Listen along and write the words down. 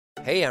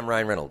Hey, I'm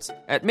Ryan Reynolds.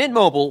 At Mint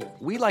Mobile,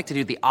 we like to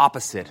do the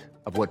opposite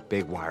of what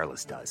Big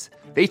Wireless does.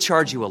 They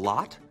charge you a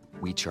lot,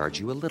 we charge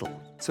you a little.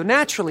 So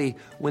naturally,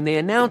 when they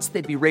announced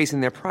they'd be raising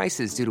their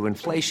prices due to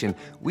inflation,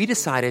 we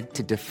decided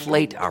to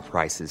deflate our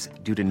prices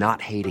due to not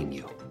hating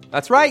you.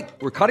 That's right.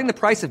 We're cutting the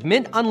price of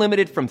Mint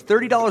Unlimited from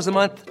 $30 a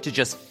month to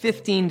just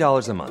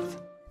 $15 a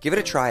month. Give it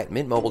a try at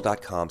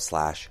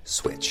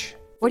mintmobile.com/switch.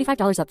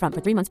 $45 up front for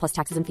 3 months plus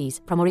taxes and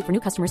fees. Promo rate for new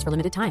customers for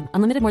limited time.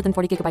 Unlimited more than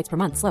 40 gigabytes per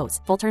month. Slows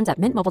full terms at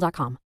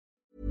mintmobile.com.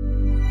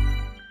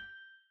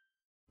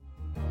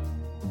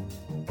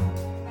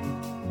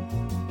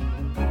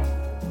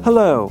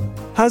 Hello.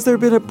 Has there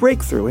been a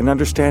breakthrough in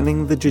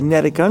understanding the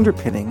genetic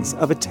underpinnings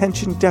of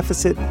attention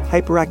deficit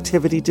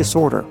hyperactivity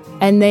disorder?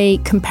 And they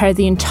compare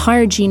the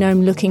entire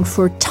genome looking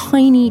for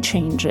tiny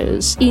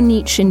changes in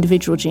each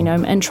individual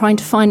genome and trying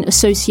to find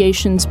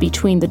associations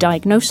between the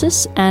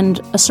diagnosis and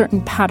a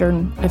certain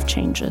pattern of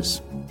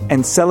changes.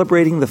 And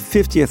celebrating the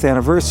 50th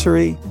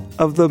anniversary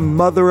of the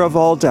mother of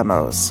all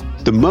demos.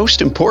 The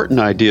most important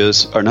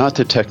ideas are not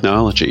the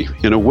technology.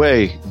 In a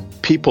way,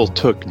 people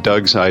took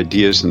Doug's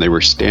ideas and they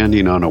were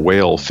standing on a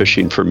whale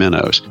fishing for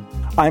minnows.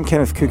 I'm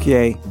Kenneth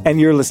Cukier,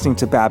 and you're listening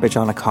to Babbage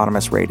on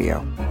Economist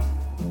Radio.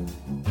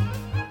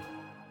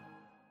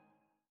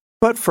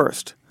 But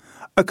first,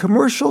 a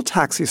commercial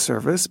taxi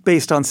service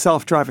based on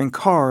self-driving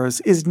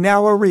cars is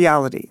now a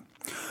reality.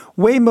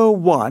 Waymo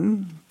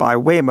One, by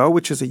Waymo,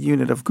 which is a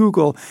unit of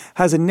Google,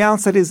 has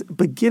announced that it is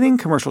beginning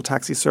commercial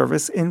taxi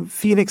service in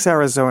Phoenix,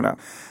 Arizona.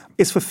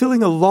 Is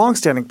fulfilling a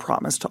long-standing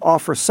promise to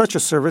offer such a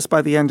service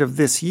by the end of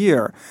this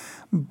year.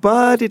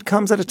 But it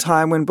comes at a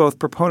time when both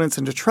proponents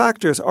and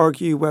detractors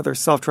argue whether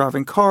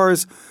self-driving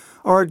cars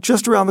are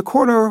just around the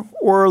corner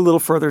or a little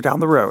further down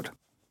the road.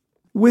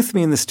 With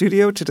me in the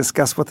studio to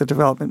discuss what the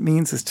development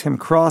means is Tim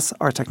Cross,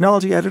 our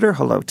technology editor.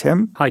 Hello,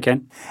 Tim. Hi,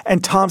 Ken.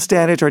 And Tom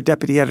Standage, our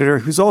deputy editor,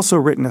 who's also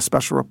written a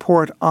special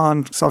report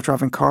on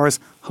self-driving cars.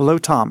 Hello,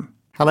 Tom.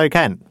 Hello,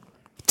 Ken.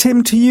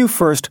 Tim, to you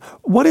first.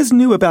 What is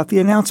new about the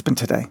announcement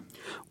today?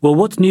 Well,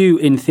 what's new,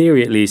 in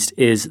theory at least,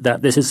 is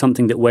that this is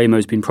something that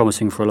Waymo's been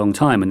promising for a long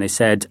time. And they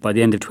said by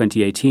the end of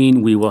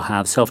 2018, we will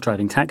have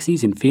self-driving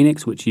taxis in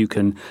Phoenix, which you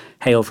can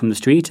hail from the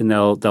street, and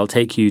they'll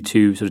take you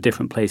to sort of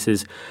different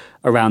places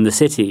around the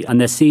city. And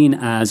they're seen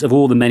as, of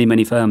all the many,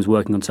 many firms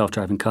working on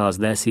self-driving cars,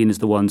 they're seen as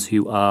the ones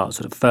who are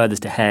sort of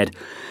furthest ahead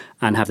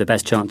and have the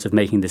best chance of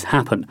making this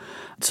happen.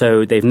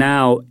 So they've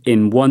now,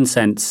 in one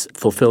sense,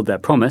 fulfilled their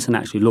promise and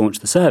actually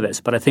launched the service.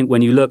 But I think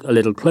when you look a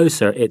little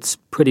closer, it's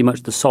pretty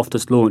much the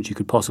softest launch you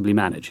could possibly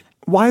manage.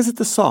 Why is it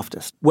the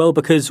softest? Well,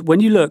 because when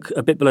you look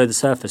a bit below the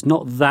surface,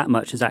 not that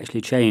much has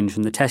actually changed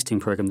from the testing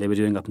program they were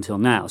doing up until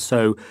now.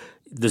 So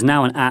there's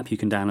now an app you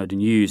can download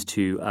and use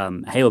to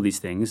hail these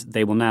things.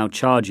 They will now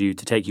charge you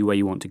to take you where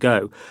you want to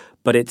go.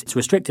 But it's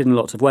restricted in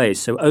lots of ways.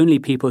 So only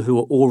people who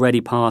are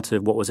already part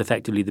of what was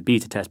effectively the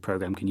beta test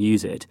program can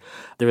use it.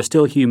 There are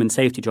still human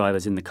safety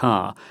drivers in the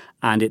car,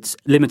 and it's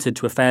limited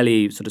to a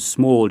fairly sort of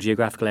small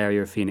geographical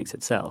area of Phoenix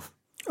itself.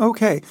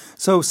 Okay,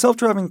 so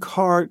self-driving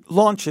car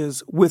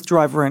launches with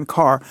driver and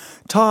car.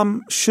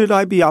 Tom, should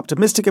I be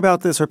optimistic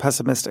about this or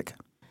pessimistic?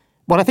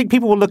 Well, I think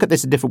people will look at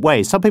this in different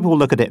ways. Some people will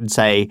look at it and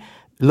say,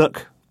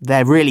 look,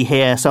 they're really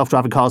here.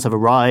 Self-driving cars have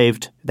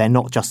arrived. They're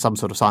not just some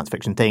sort of science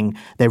fiction thing.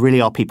 There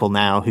really are people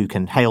now who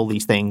can hail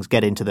these things,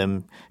 get into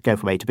them, go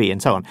from A to B, and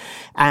so on.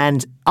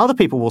 And other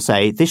people will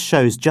say this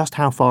shows just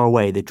how far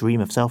away the dream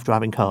of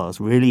self-driving cars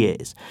really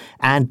is.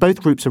 And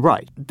both groups are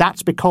right.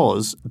 That's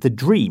because the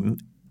dream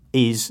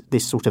is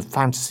this sort of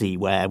fantasy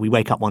where we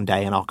wake up one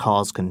day and our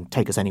cars can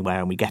take us anywhere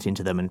and we get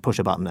into them and push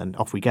a button and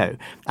off we go.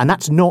 And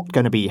that's not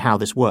going to be how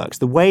this works.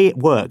 The way it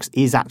works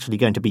is actually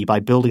going to be by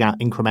building out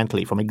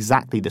incrementally from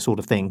exactly the sort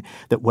of thing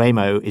that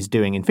Waymo is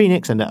doing in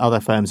Phoenix and that other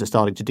firms are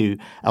starting to do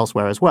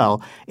elsewhere as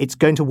well. It's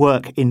going to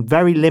work in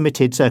very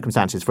limited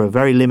circumstances for a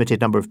very limited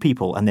number of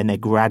people, and then they're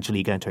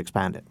gradually going to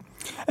expand it.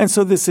 And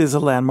so this is a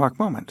landmark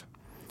moment.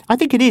 I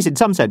think it is in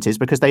some senses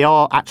because they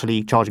are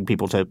actually charging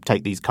people to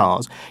take these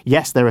cars.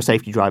 Yes, there are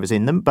safety drivers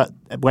in them, but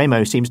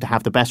Waymo seems to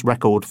have the best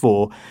record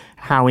for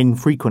how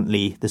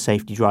infrequently the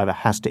safety driver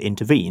has to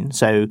intervene.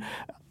 So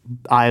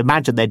I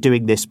imagine they're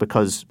doing this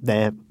because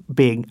they're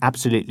being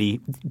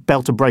absolutely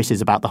belt and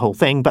braces about the whole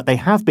thing, but they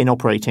have been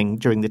operating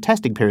during the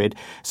testing period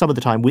some of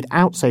the time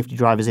without safety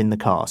drivers in the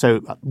car.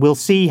 So we'll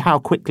see how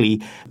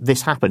quickly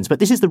this happens. But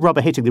this is the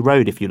rubber hitting the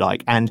road, if you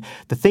like. And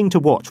the thing to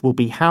watch will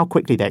be how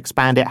quickly they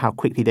expand it, how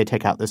quickly they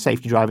take out the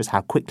safety drivers, how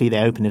quickly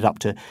they open it up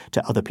to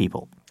other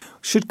people.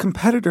 Should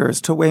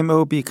competitors to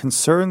Waymo be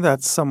concerned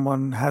that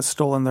someone has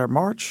stolen their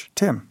march?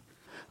 Tim?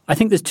 I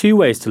think there's two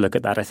ways to look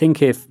at that. I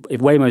think if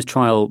Waymo's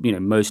trial,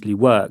 mostly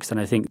works, then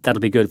I think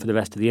that'll be good for the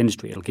rest of the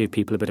industry. It'll give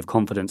people a bit of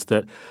confidence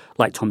that,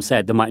 like Tom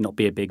said, there might not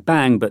be a big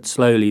bang, but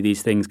slowly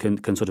these things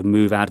can sort of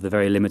move out of the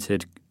very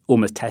limited,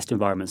 almost test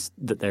environments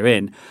that they're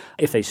in.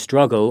 If they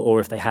struggle or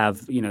if they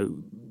have,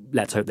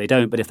 let's hope they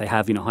don't, but if they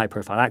have,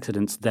 high-profile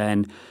accidents,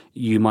 then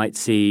you might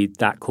see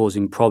that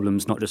causing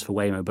problems not just for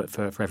Waymo, but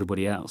for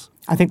everybody else.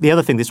 I think the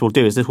other thing this will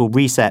do is this will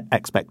reset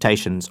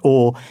expectations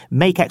or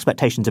make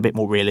expectations a bit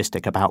more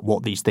realistic about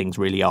what these things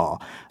really are.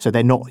 So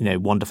they're not,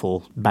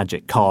 wonderful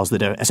magic cars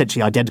that are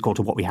essentially identical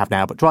to what we have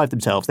now but drive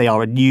themselves. They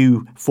are a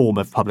new form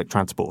of public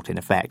transport, in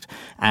effect.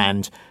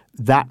 And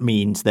that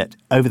means that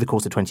over the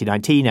course of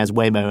 2019, as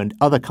Waymo and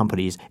other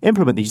companies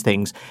implement these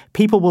things,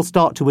 people will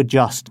start to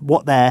adjust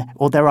what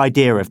their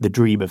idea of the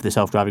dream of the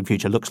self-driving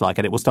future looks like,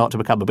 and it will start to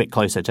become a bit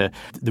closer to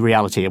the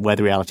reality and where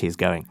the reality is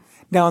going.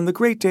 Now, on the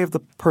great day of the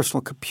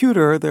personal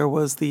computer, there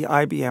was the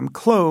IBM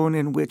clone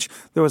in which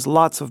there was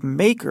lots of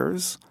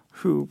makers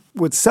who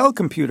would sell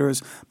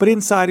computers, but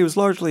inside it was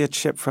largely a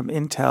chip from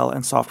Intel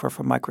and software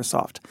from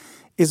Microsoft.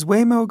 Is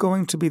Waymo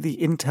going to be the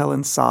Intel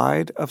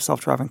Inside of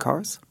self-driving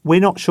cars?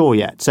 We're not sure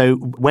yet. So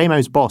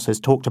Waymo's boss has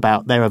talked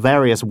about there are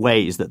various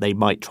ways that they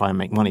might try and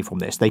make money from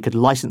this. They could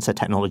license their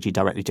technology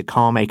directly to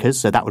car makers,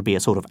 so that would be a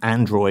sort of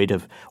Android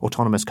of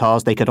autonomous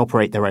cars. They could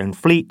operate their own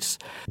fleets.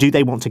 Do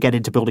they want to get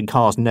into building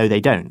cars? No, they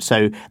don't.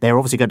 So they're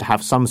obviously going to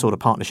have some sort of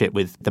partnership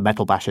with the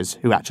metal bashers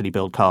who actually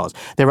build cars.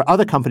 There are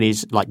other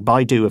companies like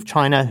Baidu of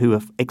China who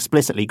have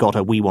explicitly got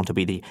a we want to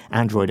be the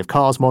Android of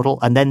cars model.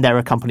 And then there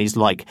are companies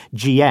like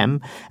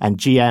GM, and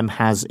GM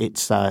has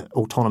its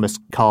autonomous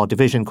car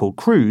division called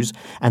Cruise,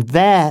 and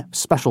their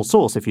special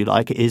sauce, if you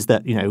like, is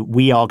that,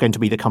 we are going to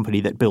be the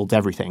company that builds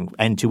everything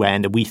end to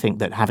end, and we think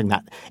that having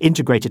that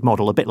integrated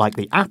model, a bit like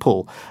the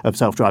Apple of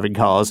self-driving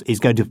cars, is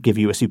going to give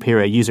you a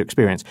superior user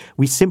experience.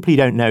 We simply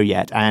don't know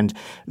yet, and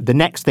the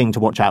next thing to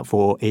watch out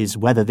for is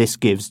whether this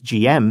gives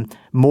GM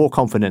more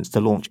confidence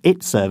to launch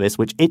its service,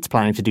 which it's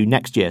planning to do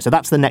next year. So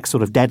that's the next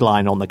sort of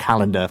deadline on the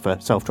calendar for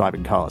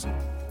self-driving cars.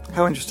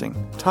 How interesting.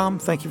 Tom,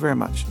 thank you very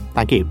much.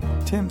 Thank you.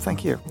 Tim,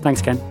 thank you.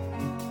 Thanks, Ken.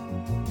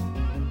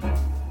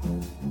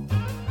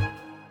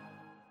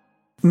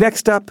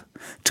 Next up,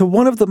 to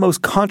one of the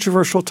most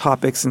controversial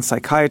topics in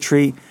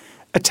psychiatry,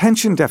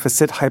 attention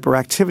deficit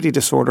hyperactivity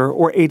disorder,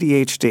 or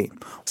ADHD.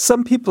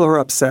 Some people are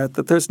upset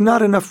that there's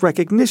not enough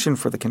recognition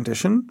for the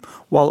condition,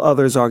 while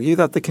others argue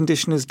that the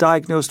condition is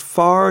diagnosed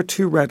far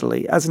too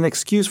readily as an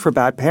excuse for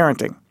bad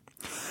parenting.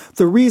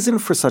 The reason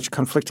for such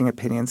conflicting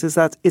opinions is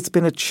that it's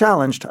been a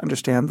challenge to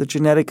understand the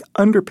genetic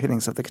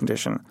underpinnings of the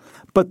condition,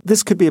 but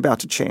this could be about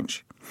to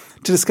change.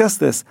 To discuss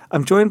this,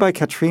 I'm joined by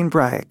Katrine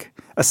Braek,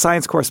 a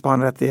science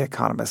correspondent at The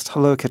Economist.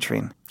 Hello,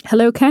 Katrine.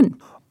 Hello, Ken.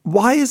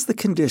 Why is the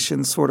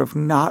condition sort of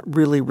not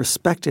really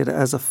respected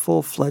as a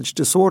full-fledged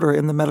disorder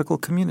in the medical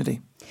community?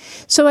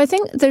 So I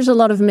think there's a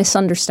lot of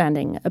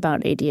misunderstanding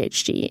about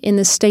ADHD. In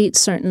the States,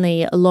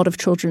 certainly, a lot of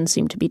children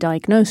seem to be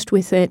diagnosed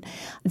with it.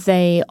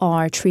 They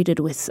are treated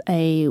with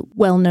a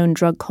well-known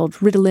drug called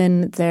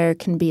Ritalin. There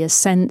can be a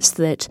sense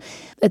that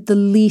at the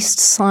least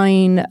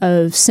sign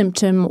of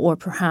symptom or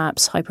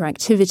perhaps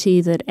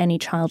hyperactivity that any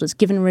child is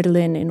given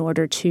Ritalin in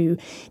order to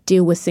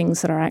deal with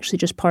things that are actually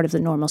just part of the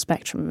normal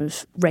spectrum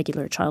of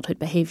regular childhood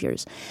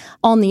behaviors.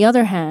 On the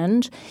other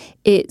hand,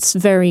 it's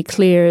very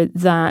clear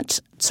that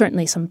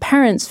certainly some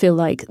parents feel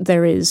like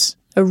there is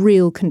a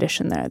real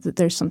condition there, that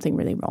there's something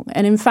really wrong.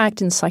 And in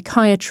fact, in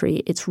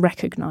psychiatry, it's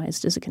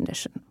recognized as a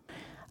condition.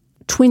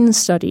 Twin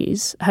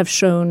studies have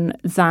shown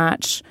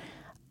that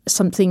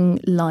something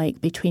like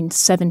between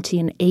 70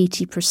 and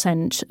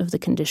 80% of the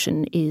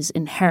condition is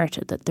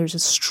inherited, that there's a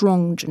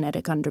strong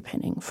genetic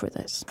underpinning for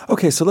this.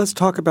 Okay, so let's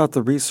talk about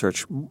the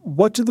research.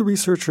 What did the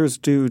researchers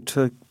do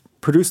to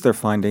produce their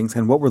findings,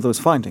 and what were those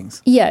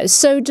findings? Yeah,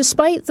 so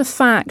despite the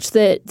fact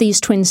that these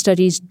twin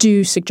studies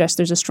do suggest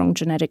there's a strong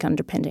genetic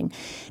underpinning,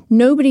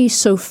 nobody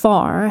so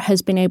far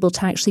has been able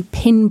to actually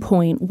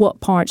pinpoint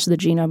what parts of the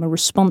genome are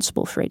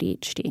responsible for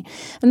ADHD.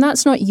 And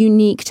that's not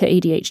unique to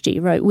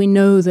ADHD, right? We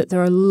know that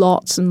there are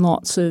lots and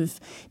lots of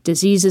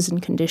diseases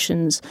and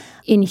conditions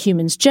in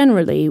humans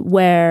generally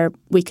where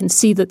we can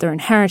see that they're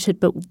inherited,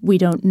 but we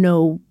don't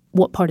know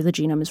what part of the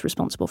genome is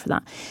responsible for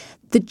that.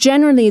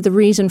 Generally, the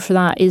reason for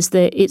that is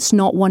that it's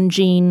not one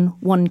gene,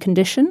 one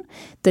condition,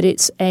 that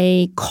it's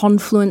a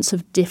confluence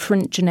of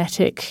different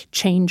genetic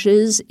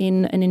changes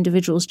in an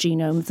individual's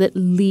genome that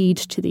lead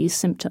to these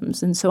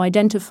symptoms. And so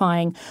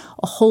identifying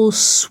a whole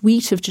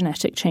suite of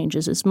genetic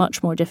changes is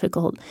much more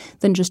difficult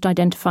than just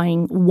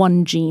identifying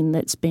one gene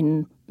that's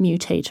been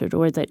mutated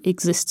or that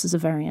exists as a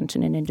variant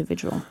in an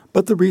individual.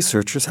 But the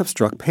researchers have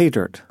struck pay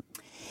dirt.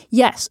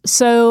 Yes.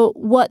 So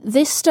what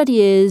this study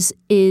is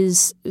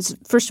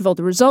first of all,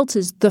 the result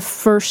is the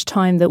first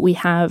time that we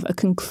have a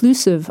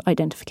conclusive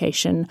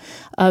identification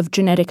of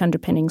genetic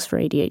underpinnings for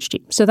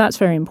ADHD. So that's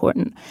very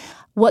important.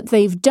 What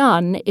they've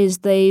done is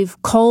they've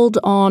called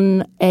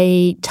on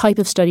a type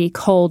of study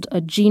called a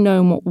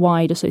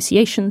genome-wide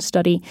association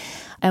study.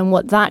 And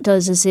what that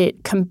does is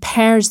it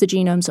compares the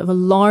genomes of a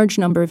large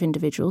number of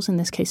individuals, in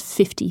this case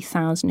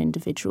 50,000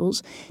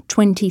 individuals,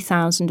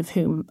 20,000 of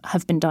whom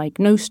have been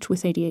diagnosed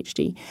with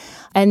ADHD.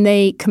 And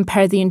they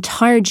compare the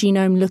entire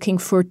genome looking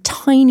for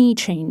tiny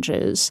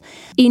changes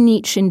in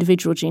each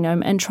individual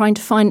genome and trying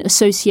to find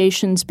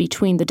associations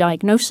between the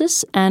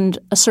diagnosis and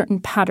a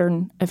certain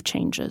pattern of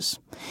changes.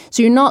 So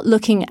So you're not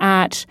looking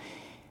at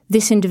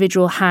this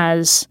individual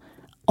has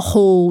a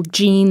whole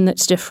gene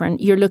that's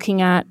different. You're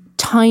looking at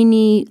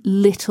tiny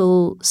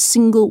little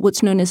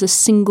what's known as a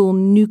single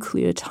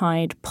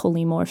nucleotide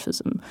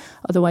polymorphism,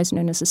 otherwise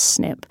known as a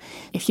SNP.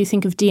 If you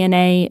think of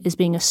DNA as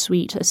being a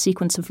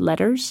sequence of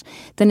letters,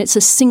 then it's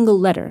a single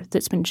letter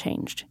that's been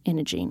changed in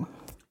a gene.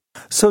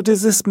 So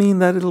does this mean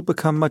that it'll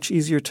become much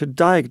easier to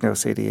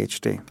diagnose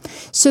ADHD?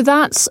 So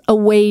that's a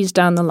ways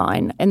down the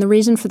line. And the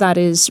reason for that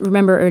is,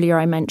 remember earlier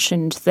I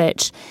mentioned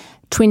that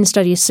twin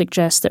studies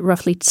suggest that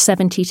roughly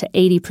 70 to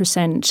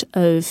 80%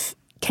 of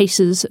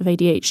cases of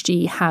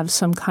ADHD have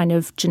some kind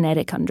of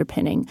genetic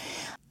underpinning.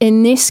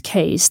 In this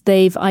case,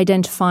 they've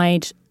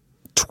identified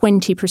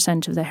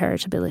 20% of the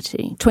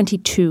heritability,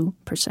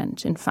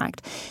 22% in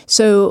fact.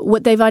 So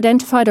what they've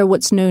identified are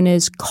what's known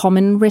as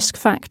common risk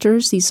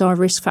factors. These are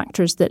risk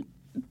factors that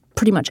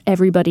pretty much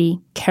everybody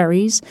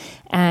carries,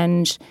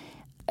 and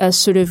a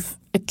sort of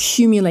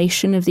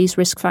accumulation of these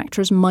risk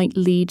factors might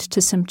lead to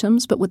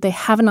symptoms, but what they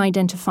haven't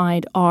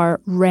identified are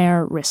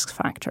rare risk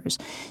factors.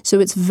 So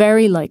it's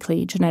very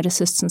likely,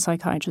 geneticists and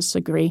psychiatrists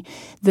agree,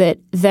 that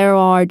there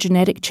are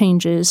genetic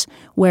changes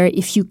where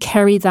if you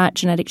carry that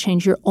genetic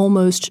change, you're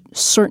almost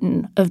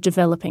certain of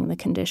developing the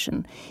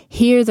condition.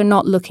 Here, they're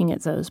not looking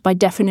at those. By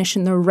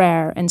definition, they're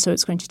rare, and so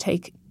it's going to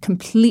take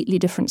completely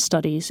different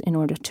studies in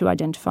order to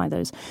identify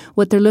those.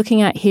 What they're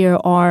looking at here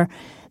are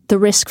the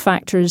risk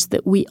factors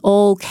that we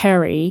all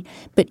carry,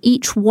 but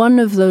each one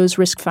of those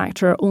risk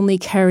factors only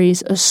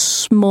carries a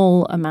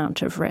small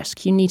amount of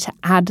risk. You need to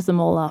add them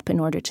all up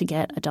in order to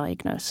get a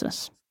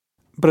diagnosis.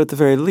 But at the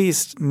very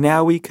least,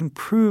 now we can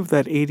prove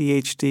that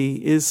ADHD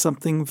is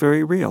something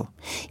very real.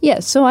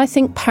 Yes, so I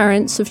think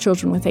parents of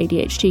children with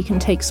ADHD can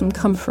take some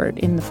comfort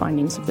in the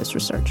findings of this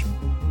research.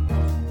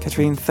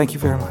 Katrine, thank you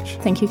very much.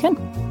 Thank you, Ken.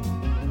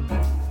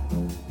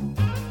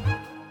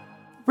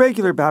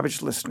 Regular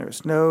Babbage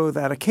listeners know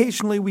that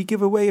occasionally we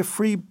give away a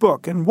free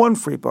book, and one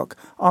free book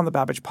on the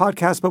Babbage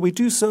podcast, but we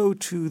do so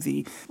to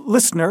the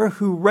listener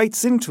who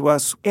writes into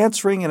us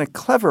answering in a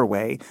clever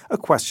way a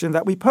question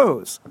that we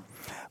pose.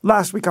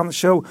 Last week on the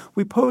show,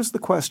 we posed the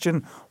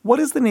question, what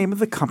is the name of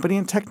the company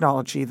and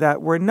technology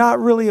that we're not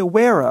really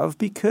aware of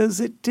because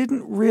it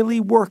didn't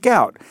really work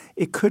out?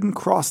 It couldn't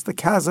cross the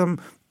chasm,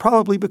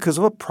 probably because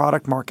of a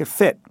product-market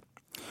fit.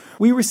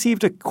 We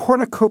received a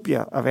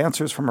cornucopia of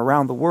answers from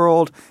around the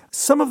world.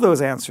 Some of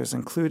those answers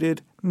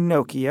included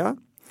Nokia,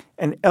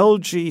 an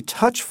LG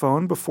touch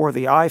phone before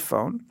the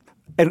iPhone,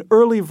 an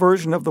early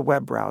version of the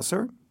web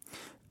browser,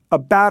 a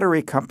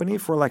battery company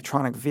for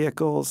electronic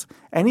vehicles,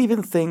 and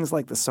even things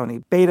like the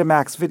Sony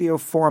Betamax video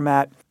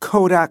format,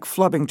 Kodak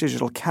flubbing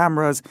digital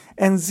cameras,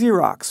 and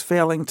Xerox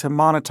failing to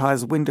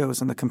monetize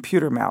Windows and the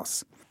computer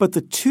mouse. But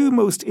the two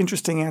most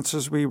interesting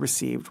answers we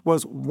received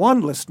was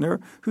one listener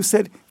who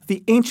said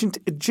the ancient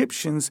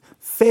Egyptians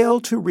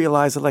failed to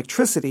realize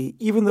electricity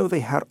even though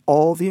they had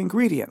all the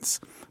ingredients.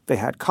 They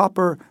had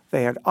copper,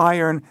 they had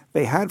iron,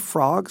 they had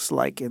frogs,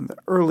 like in the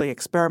early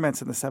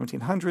experiments in the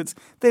 1700s.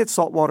 They had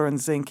salt water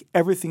and zinc,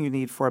 everything you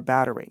need for a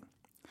battery.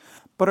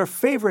 But our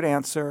favorite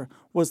answer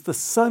was the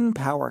Sun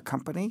Power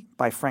Company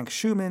by Frank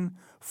Schumann,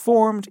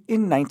 formed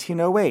in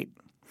 1908.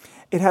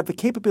 It had the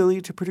capability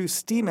to produce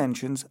steam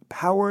engines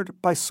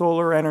powered by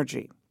solar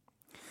energy.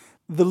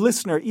 The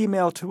listener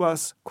emailed to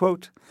us,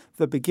 quote,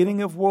 "The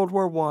beginning of World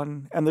War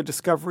I and the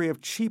discovery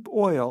of cheap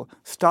oil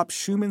stopped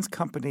Schumann's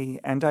company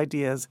and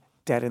ideas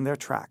dead in their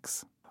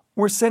tracks."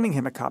 We're sending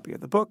him a copy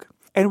of the book,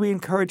 and we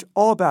encourage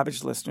all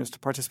Babbage listeners to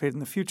participate in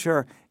the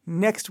future.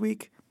 Next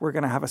week, we're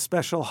going to have a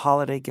special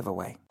holiday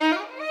giveaway.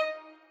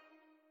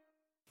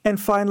 And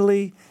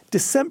finally,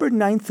 December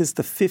 9th is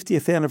the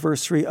 50th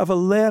anniversary of a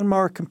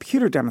landmark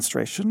computer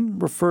demonstration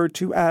referred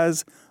to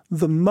as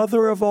the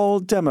mother of all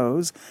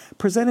demos,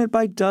 presented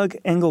by Doug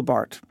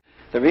Engelbart.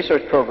 The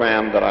research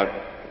program that I'm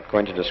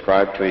going to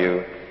describe to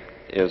you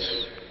is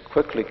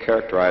quickly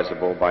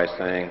characterizable by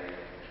saying,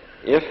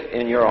 if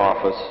in your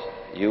office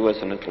you as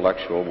an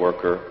intellectual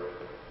worker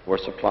were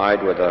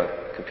supplied with a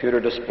computer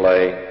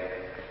display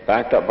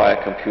backed up by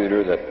a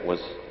computer that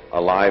was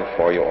alive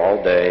for you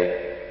all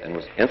day and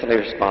was instantly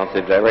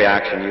responsive to every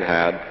action you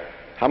had,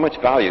 how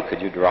much value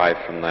could you derive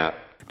from that?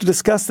 To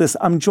discuss this,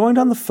 I'm joined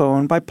on the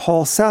phone by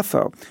Paul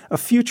Sappho, a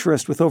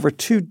futurist with over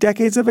 2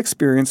 decades of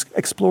experience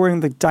exploring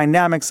the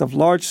dynamics of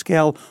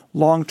large-scale,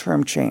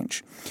 long-term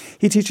change.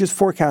 He teaches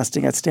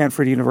forecasting at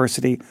Stanford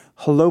University.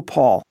 Hello,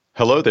 Paul.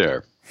 Hello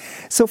there.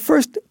 So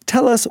first,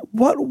 tell us,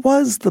 what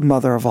was the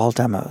mother of all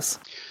demos?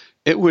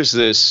 It was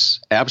this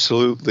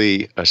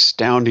absolutely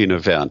astounding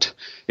event.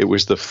 It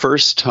was the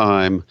first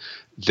time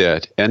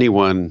that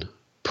anyone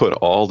put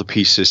all the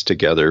pieces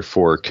together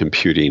for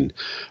computing.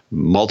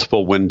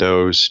 Multiple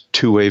windows,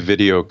 two-way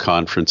video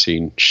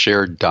conferencing,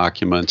 shared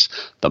documents,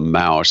 the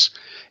mouse.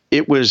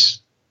 It was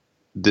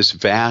this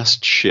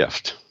vast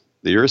shift.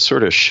 The Earth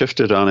sort of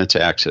shifted on its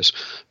axis.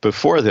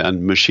 Before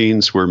then,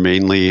 machines were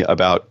mainly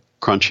about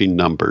crunching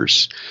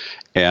numbers.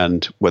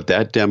 And what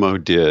that demo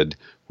did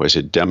was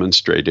it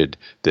demonstrated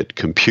that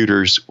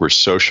computers were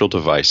social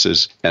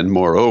devices, and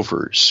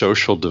moreover,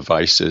 social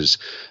devices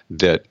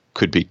that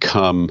could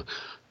become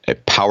a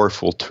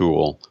powerful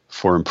tool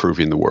for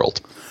improving the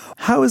world.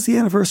 How is the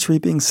anniversary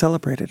being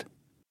celebrated?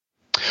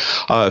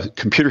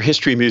 Computer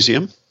History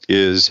Museum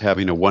is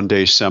having a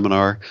one-day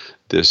seminar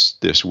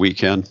this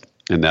weekend,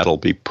 and that'll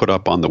be put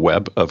up on the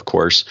web, of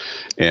course,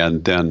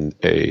 and then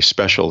a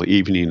special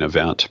evening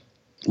event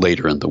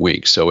later in the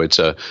week. So it's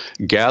a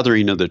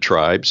gathering of the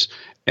tribes,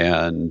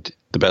 and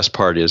the best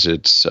part is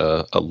it's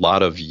a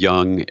lot of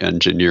young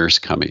engineers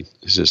coming.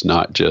 This is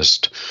not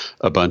just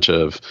a bunch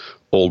of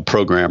old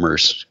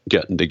programmers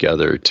getting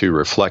together to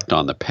reflect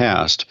on the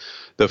past.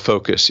 The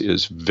focus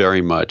is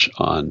very much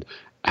on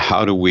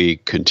how do we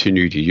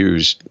continue to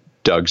use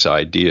Doug's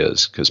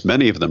ideas, because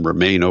many of them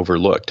remain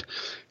overlooked.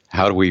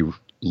 How do we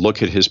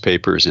look at his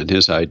papers and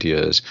his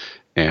ideas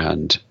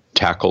and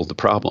tackle the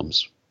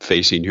problems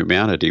facing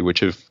humanity, which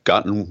have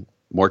gotten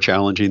more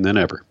challenging than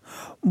ever?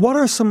 What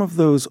are some of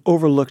those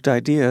overlooked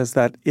ideas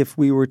that if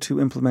we were to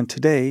implement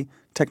today,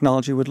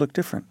 technology would look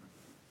different?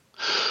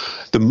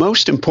 The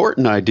most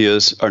important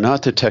ideas are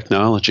not the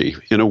technology.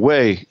 In a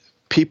way,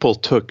 people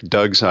took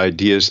Doug's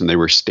ideas and they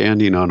were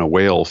standing on a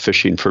whale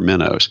fishing for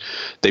minnows.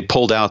 They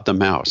pulled out the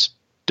mouse.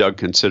 Doug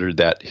considered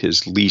that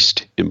his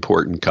least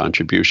important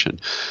contribution.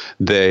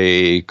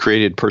 They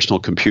created personal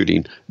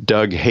computing.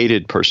 Doug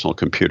hated personal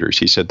computers.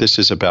 He said this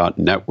is about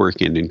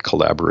networking and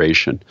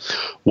collaboration.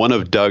 One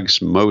of Doug's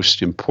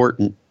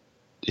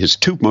his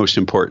two most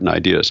important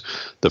ideas.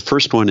 The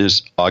first one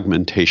is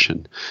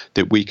augmentation,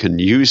 that we can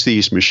use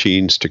these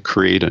machines to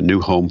create a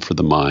new home for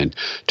the mind,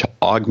 to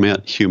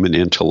augment human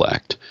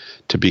intellect,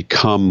 to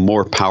become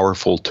more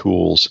powerful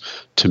tools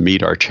to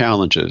meet our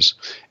challenges.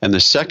 And the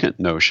second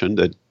notion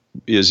that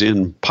is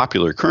in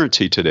popular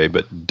currency today,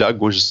 but Doug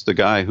was the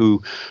guy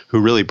who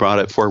really brought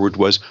it forward,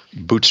 was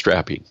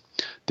bootstrapping,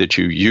 that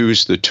you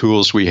use the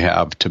tools we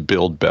have to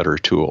build better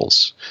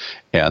tools,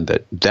 and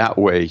that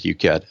way you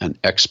get an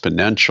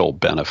exponential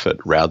benefit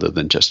rather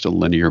than just a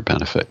linear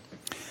benefit.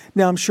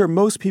 Now, I'm sure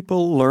most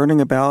people learning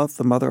about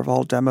the mother of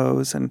all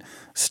demos and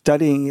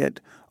studying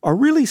it are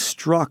really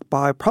struck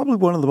by probably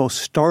one of the most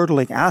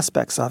startling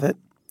aspects of it.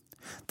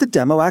 The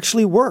demo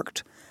actually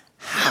worked.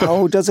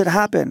 How does it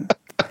happen?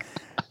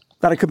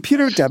 That a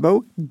computer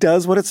demo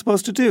does what it's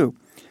supposed to do.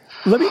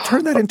 Let me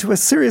turn that into a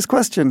serious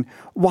question.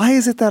 Why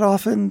is it that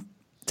often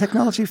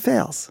technology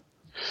fails?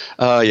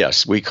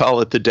 Yes, we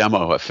call it the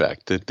demo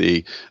effect, that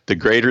the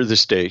greater the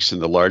stakes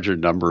and the larger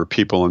number of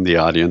people in the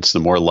audience, the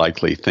more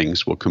likely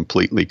things will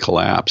completely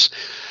collapse.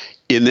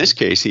 In this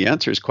case, the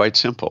answer is quite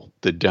simple.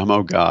 The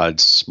demo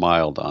gods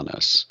smiled on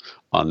us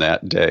on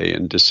that day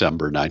in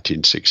December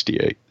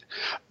 1968.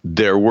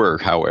 There were,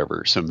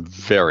 however, some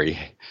very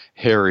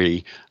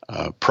hairy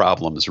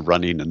problems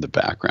running in the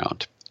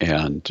background.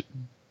 And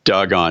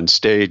Doug on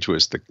stage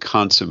was the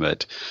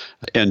consummate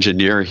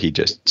engineer. He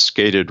just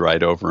skated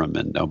right over him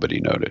and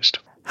nobody noticed.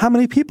 How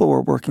many people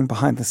were working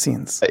behind the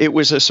scenes? It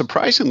was a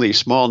surprisingly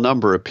small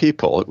number of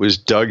people. It was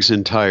Doug's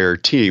entire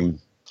team.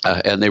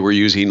 And they were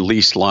using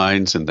leased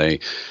lines, and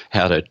they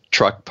had a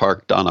truck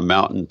parked on a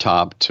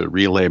mountaintop to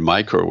relay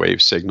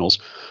microwave signals.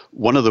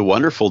 One of the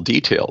wonderful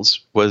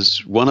details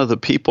was one of the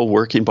people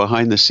working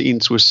behind the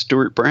scenes was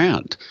Stuart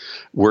Brand,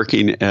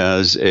 working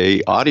as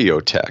a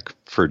audio tech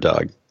for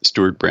Doug.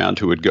 Stuart Brand,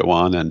 who would go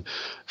on and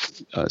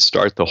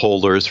start the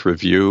Whole Earth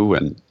Review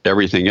and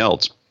everything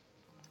else.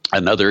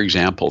 Another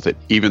example that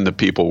even the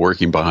people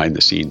working behind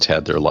the scenes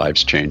had their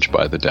lives changed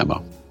by the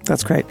demo.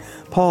 That's great.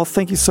 Paul,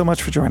 thank you so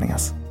much for joining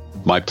us.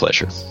 My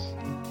pleasure.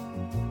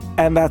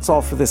 And that's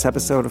all for this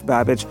episode of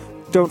Babbage.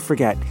 Don't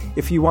forget,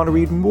 if you want to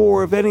read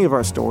more of any of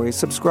our stories,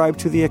 subscribe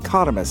to The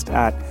Economist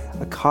at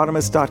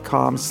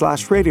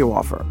economist.com/radio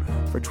offer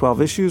for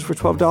 12 issues for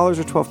 $12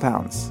 or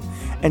 £12.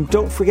 And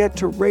don't forget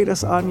to rate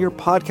us on your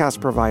podcast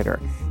provider.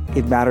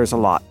 It matters a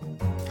lot.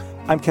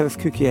 I'm Kenneth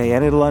Cukier,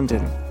 and in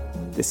London,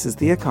 this is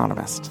The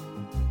Economist.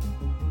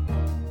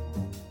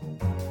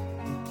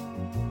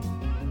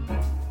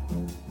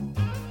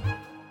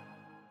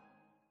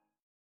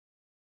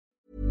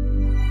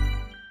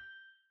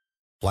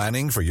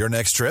 Planning for your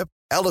next trip?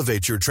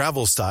 Elevate your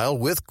travel style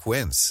with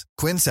Quince.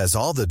 Quince has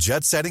all the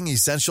jet-setting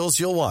essentials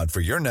you'll want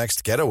for your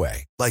next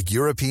getaway, like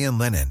European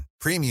linen,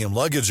 premium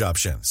luggage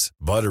options,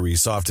 buttery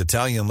soft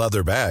Italian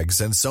leather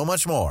bags, and so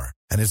much more.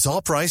 And it's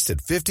all priced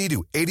at 50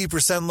 to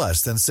 80%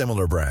 less than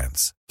similar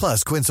brands.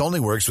 Plus, Quince only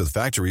works with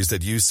factories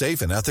that use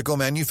safe and ethical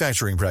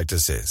manufacturing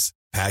practices.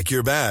 Pack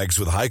your bags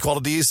with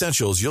high-quality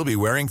essentials you'll be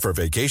wearing for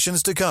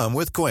vacations to come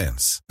with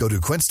Quince. Go to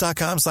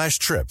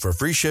quince.com/trip for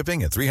free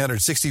shipping and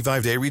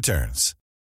 365-day returns.